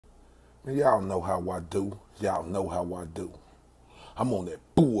Y'all know how I do. Y'all know how I do. I'm on that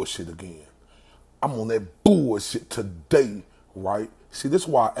bullshit again. I'm on that bullshit today, right? See, this is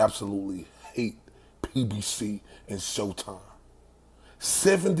why I absolutely hate PBC and Showtime.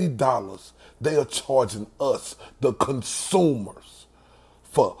 $70 they are charging us, the consumers,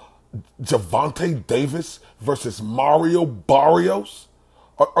 for Javante Davis versus Mario Barrios?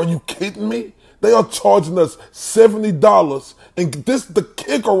 Are you kidding me? They are charging us $70, and this the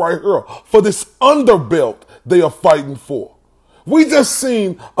kicker right here, for this underbelt they are fighting for. We just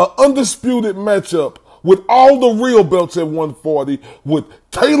seen an undisputed matchup with all the real belts at 140 with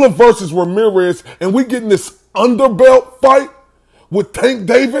Taylor versus Ramirez, and we getting this underbelt fight with Tank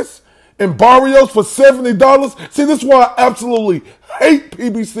Davis and Barrios for $70. See, this is why I absolutely hate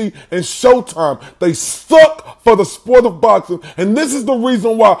PBC and Showtime. They suck for the sport of boxing, and this is the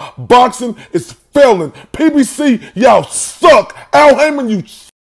reason why boxing is failing. PBC, y'all suck. Al Heyman, you